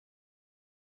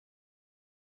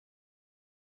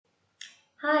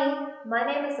Hi, my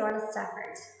name is Orla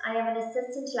Stafford. I am an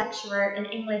assistant lecturer in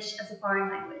English as a foreign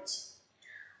language.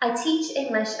 I teach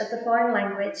English as a foreign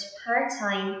language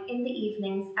part-time in the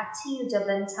evenings at TU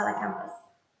Dublin Tallaght campus.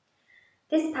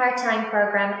 This part-time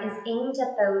programme is aimed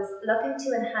at those looking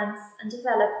to enhance and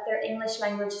develop their English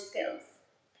language skills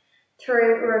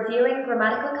through reviewing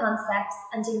grammatical concepts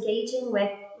and engaging with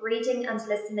reading and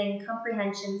listening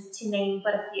comprehensions, to name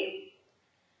but a few.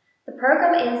 The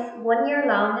program is 1 year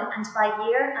long, and by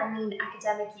year I mean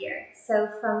academic year, so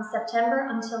from September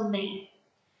until May.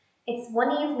 It's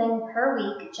one evening per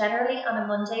week, generally on a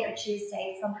Monday or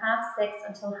Tuesday from 6:30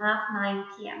 until 9:30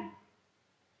 p.m.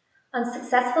 On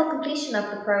successful completion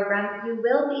of the program, you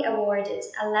will be awarded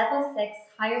a Level 6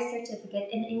 Higher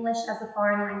Certificate in English as a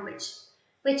Foreign Language,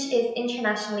 which is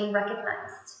internationally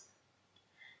recognised.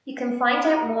 You can find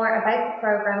out more about the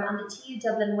program on the TU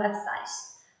Dublin website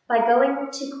by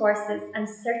going to courses and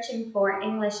searching for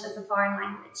English as a foreign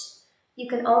language. You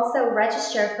can also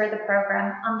register for the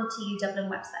program on the TU Dublin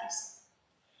website.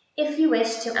 If you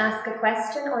wish to ask a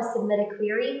question or submit a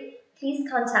query, please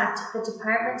contact the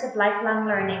Department of Lifelong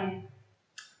Learning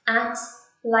at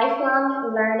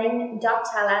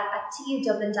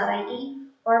lifelonglearning.tallaght@tudublin.ie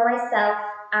or myself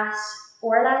at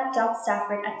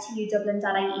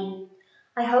orla.stafford@tudublin.ie.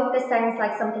 I hope this sounds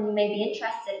like something you may be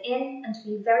interested in, and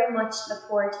we very much look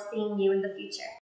forward to seeing you in the future.